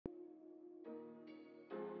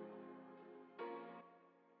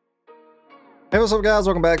Hey, what's up guys,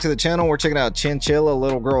 welcome back to the channel. We're checking out Chinchilla,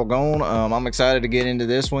 Little Girl Gone. I'm excited to get into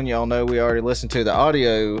this one. Y'all know we already listened to the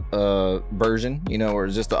audio version, you know, or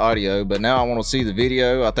just the audio, but now I want to see the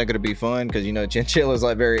video. I think it'll be fun because, you know, Chinchilla is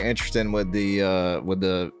like very interesting with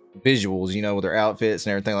the visuals, you know, with her outfits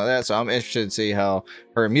and everything like that. So I'm interested to see how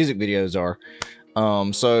her music videos are.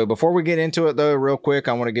 So before we get into it though, real quick,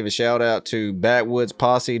 I want to give a shout out to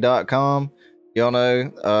backwoodspodsse.com. Y'all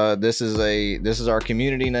know this is our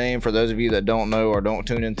community name for those of you that don't know or don't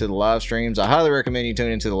tune into the live streams. I highly recommend you tune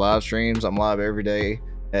into the live streams. I'm live every day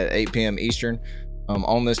at 8 p.m. Eastern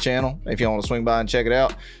on this channel if y'all want to swing by and check it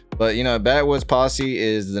out. But you know, Backwoods Posse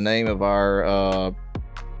is the name of our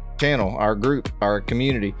channel, our group, our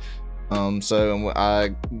community. So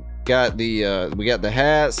I got we got the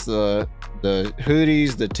hats, the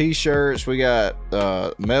hoodies, the t-shirts, we got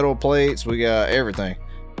metal plates, we got everything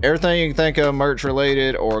you can think of merch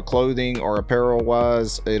related or clothing or apparel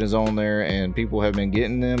wise. It is on there and people have been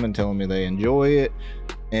getting them and telling me they enjoy it,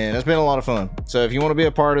 and it's been a lot of fun. So if you want to be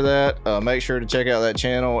a part of that, make sure to check out that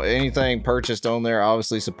channel. Anything purchased on there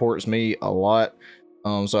obviously supports me a lot.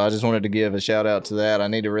 So I just wanted to give a shout out to that. I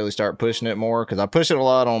need to really start pushing it more because I push it a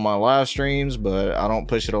lot on my live streams, but I don't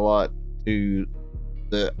push it a lot to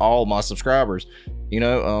all my subscribers, you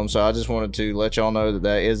know. So I just wanted to let y'all know that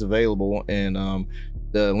that is available, and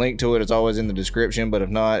the link to it is always in the description, but if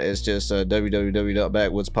not, it's just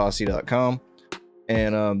www.backwoodspodsse.com.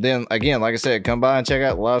 And then again, like I said, come by and check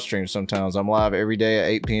out the live stream. Sometimes I'm live every day at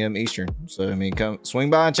 8 p.m. Eastern. So I mean, come swing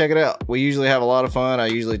by and check it out. We usually have a lot of fun. I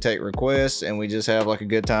usually take requests and we just have like a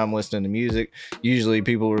good time listening to music. Usually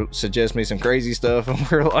people suggest me some crazy stuff and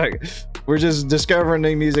we're just discovering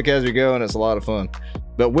new music as we go, and it's a lot of fun.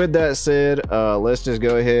 But with that said, let's just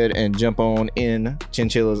go ahead and jump on in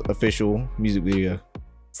Chinchilla's official music video.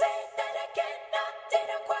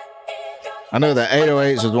 I know that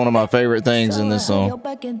 808s is one of my favorite things in this song.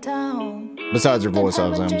 Besides her voice,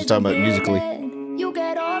 obviously. I'm just talking about musically. You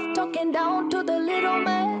get off talking down to the little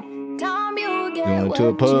man. Time you get going to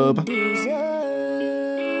a pub.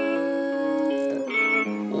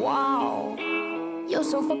 Wow, you're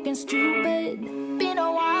so fucking stupid. Been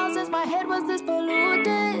a while since my head was this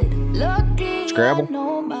polluted. Lucky Scrabble.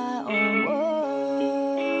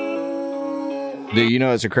 Dude, you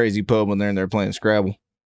know it's a crazy pub when they're in there playing Scrabble.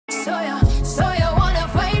 So you wanna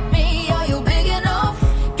fight me? Are you big enough?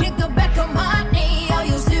 Kick the back of my knee. Are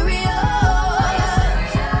you serious?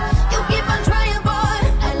 You keep on trying, boy.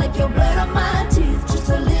 I like your blood on my teeth just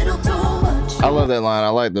a little too much. I love that line. I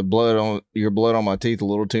like the blood on my teeth a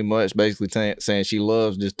little too much. Basically saying she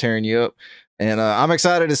loves just tearing you up. And I'm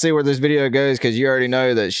excited to see where this video goes because you already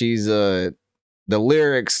know that she's the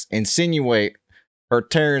lyrics insinuate her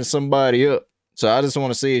tearing somebody up. So I just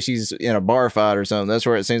want to see if she's in a bar fight or something. That's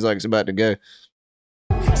where it seems like it's about to go.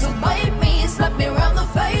 So bite me, slap me around the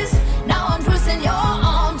face. Now I'm twisting your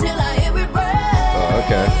arm till I hear it break. Oh,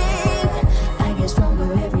 okay. I get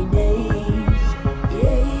stronger every day.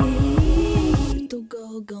 Yeah. Little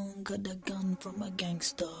girl gone, got a gun from a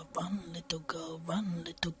gangster. Run, little girl,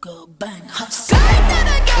 bang. Hustle. I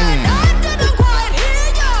didn't quite hear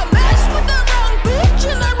ya. Mess with the wrong bitch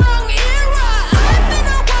in the wrong era. I've been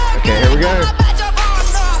a worker. Okay, here we go.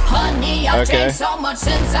 Honey, I've changed so much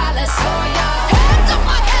since I last saw ya. Hands on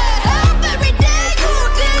my head, help every day. You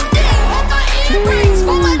ding, hold my earrings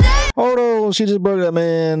for my day. Hold on, she just broke that,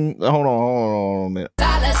 man. Hold on a minute.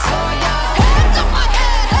 I last saw ya. Hands on my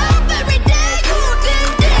head, help every day. You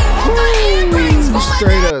ding, hold my earrings for my day.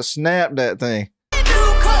 Straight up snapped that thing.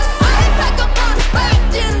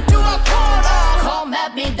 Come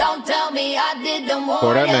at me, don't tell me I didn't want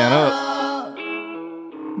pour that man up.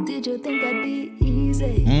 Did you think I'd be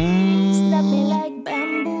easy? Snap me like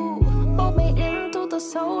bamboo. Hold me into the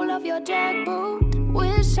soul of your jackboot.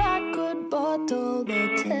 Wish I could bottle the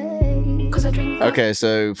taste. Cause I drink. Okay,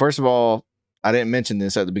 so first of all, I didn't mention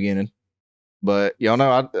this at the beginning, but y'all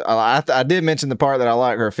know I did mention the part that I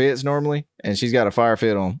like her fits normally, and she's got a fire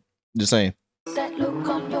fit on. Just saying. That look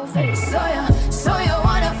on your face. So you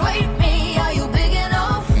wanna fight me? Are you big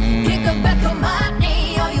enough? Kick the back of my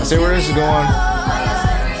knee. Are you see where this is going?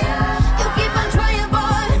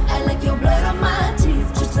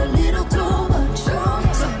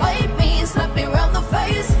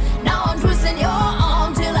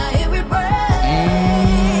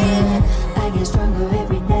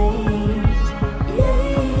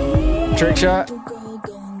 Trick shot.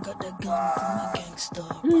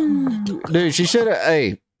 Dude, she should have,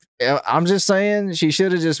 hey, I'm just saying, she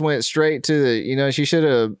should have just went straight to the, you know, she should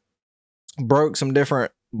have broke some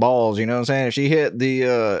different balls, you know what I'm saying? If she hit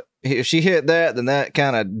the, if she hit that, then that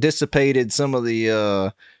kind of dissipated some of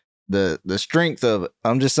the strength of it.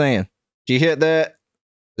 I'm just saying. She hit that,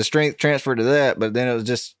 the strength transferred to that, but then it was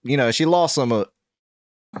just, you know, she lost some of it.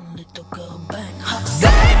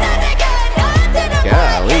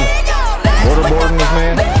 Golly. Waterboarding this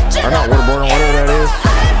man. Or not waterboarding, whatever that is.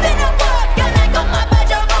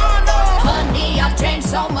 Honey, I've changed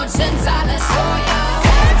so much since I last saw you.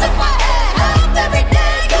 Hands in my head, up every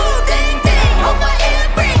day. You ding ding on my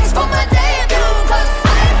earrings for my debut. Cause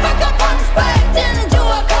I pick up on spec into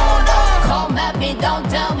a corner. Come at me, don't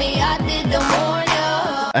tell me I didn't warn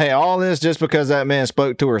you. Hey, all this just because that man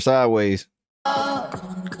spoke to her sideways.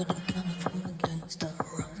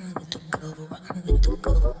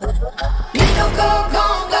 Little girl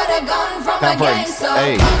gone, got a gun from a gangster.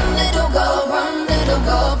 Hey. Run, little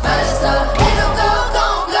girl, faster. Little girl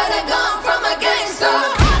gone, got a gun from a gangster.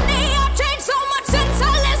 Honey, I've changed so much since I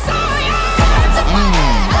last saw you.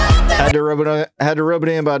 Had to rub it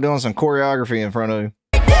in by doing some choreography in front of him.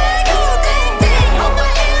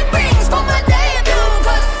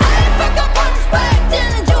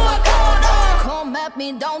 Come at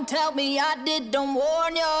me, don't tell me I didn't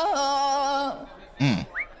warn you.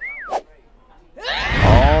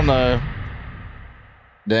 Oh no.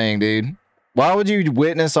 Dang, dude. Why would you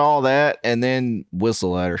witness all that and then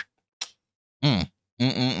whistle at her?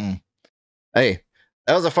 Hey,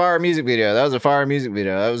 that was a fire music video. That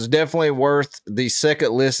was definitely worth the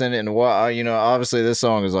second listen. And what, you know, obviously this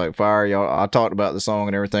song is like fire. Y'all, I talked about the song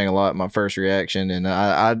and everything a lot in my first reaction. And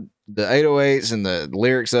the 808s and the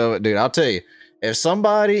lyrics of it, dude, I'll tell you, if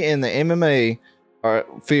somebody in the MMA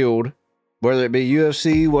field, whether it be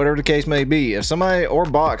UFC, whatever the case may be, if somebody, or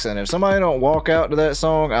boxing, if somebody don't walk out to that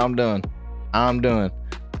song, I'm done.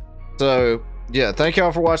 So yeah, thank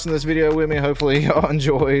y'all for watching this video with me. Hopefully y'all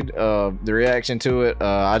enjoyed the reaction to it.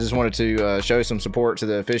 I just wanted to show some support to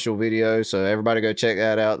the official video, so everybody go check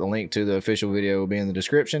that out. The link to the official video will be in the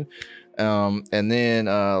description. And then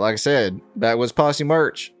like I said, Backwoods Posse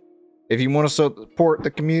merch. If you want to support the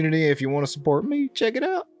community, if you want to support me, check it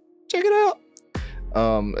out.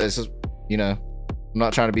 It's just, you know, I'm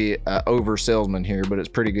not trying to be an over salesman here, but it's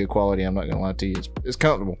pretty good quality. I'm not gonna lie to you, it's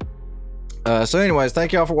comfortable. So anyways,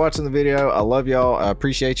 thank y'all for watching the video. I love y'all, I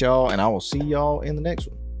appreciate y'all, and I will see y'all in the next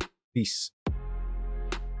one. Peace.